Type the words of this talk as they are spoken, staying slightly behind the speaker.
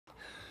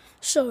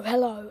So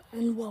hello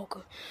and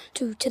welcome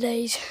to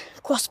today's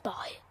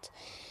crossbar hit.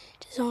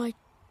 It is I,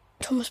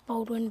 Thomas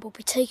Baldwin, will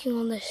be taking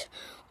on this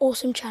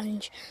awesome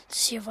challenge to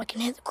see if I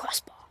can hit the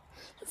crossbar.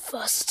 The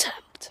first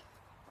attempt.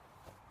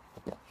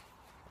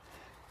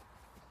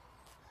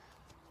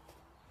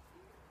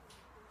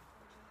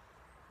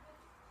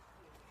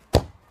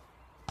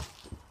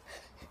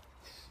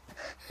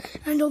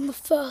 And on the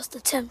first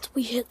attempt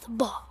we hit the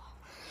bar,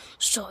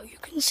 so you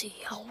can see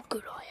how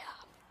good I am.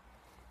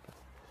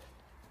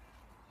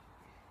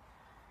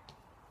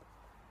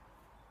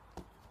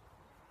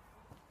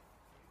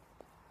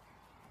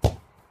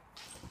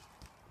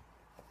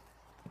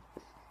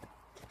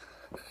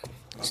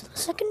 So the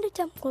second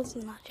attempt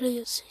wasn't actually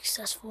as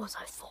successful as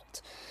I thought.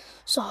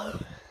 So,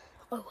 oh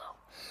well,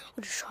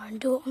 we'll just try and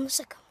do it on the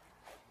second.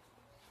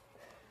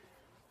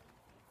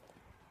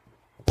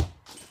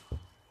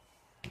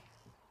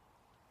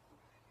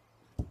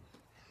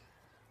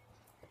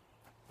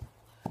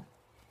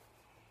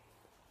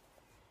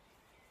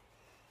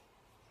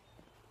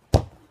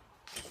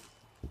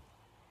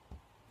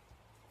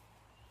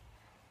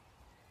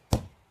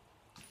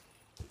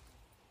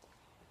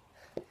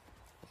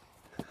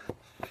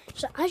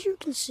 So as you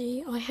can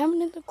see, I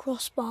haven't hit the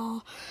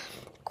crossbar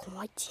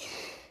quite yet,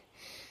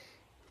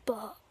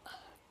 but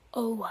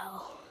oh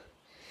well,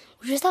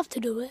 we'll just have to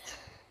do it,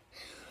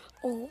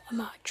 or I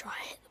might try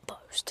and hit the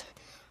post.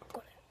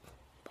 Got it.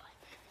 Bye.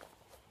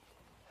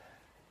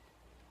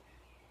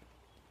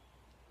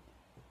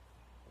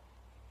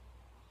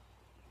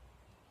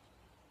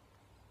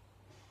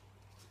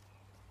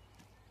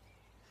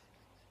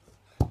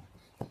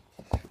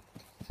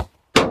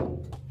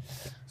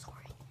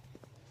 Sorry.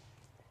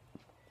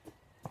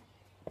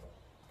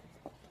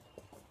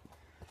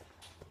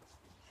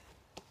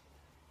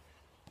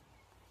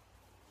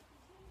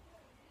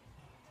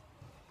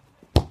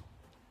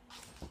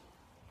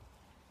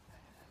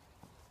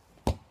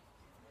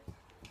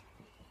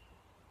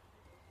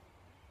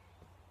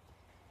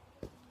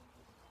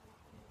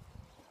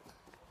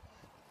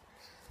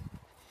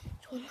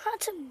 So on that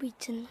attempt we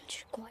didn't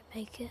actually quite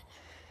make it.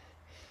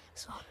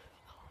 So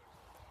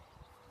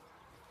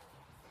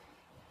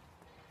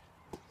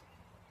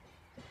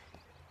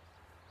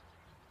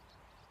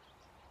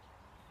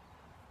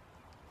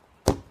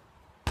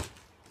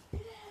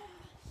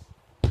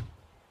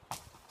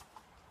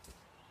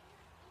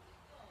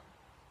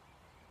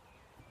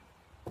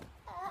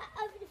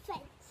over the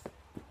fence.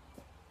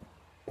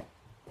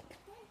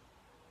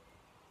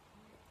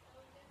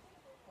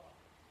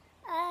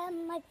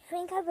 I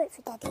think I vote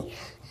for Daddy.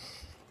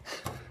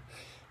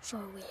 So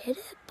we hit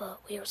it, but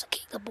we also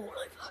kicked the ball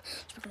over,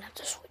 so we're gonna have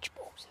to switch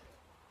balls.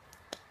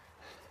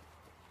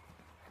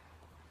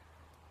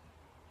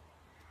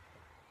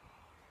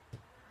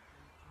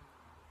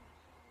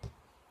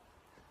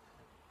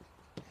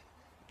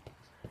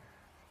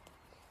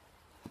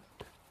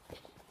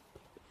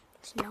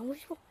 So now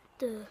we've got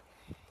the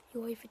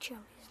UEFA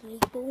Champions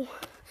League ball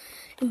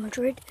in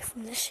Madrid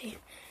from the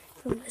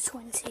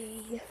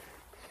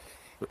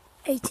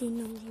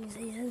 2018-19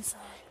 season, so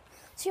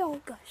see how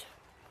it goes.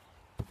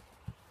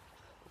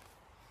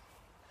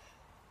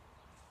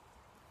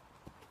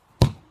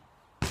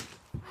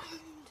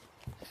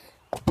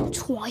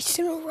 Twice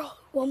in a row,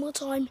 one more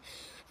time,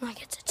 and I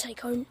get to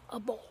take home a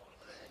ball.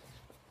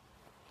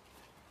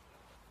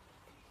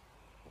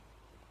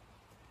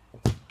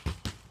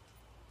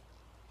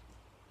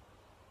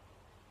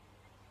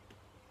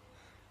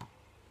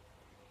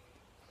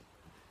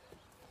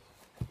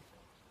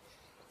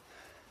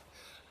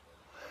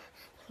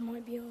 It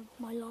might be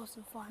my last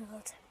and final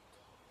attempt.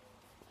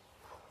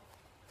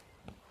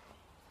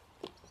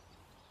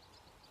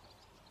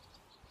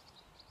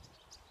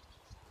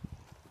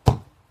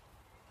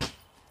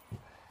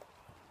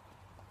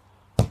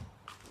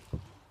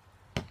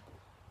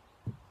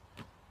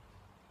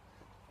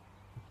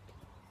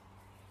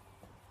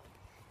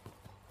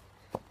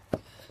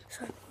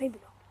 So maybe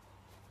not.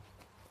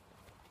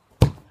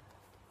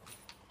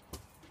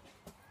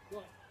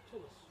 Right,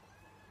 Thomas,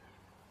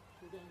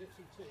 we'll go and get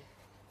some tea.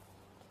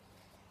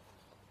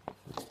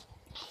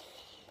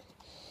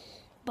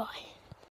 Bye.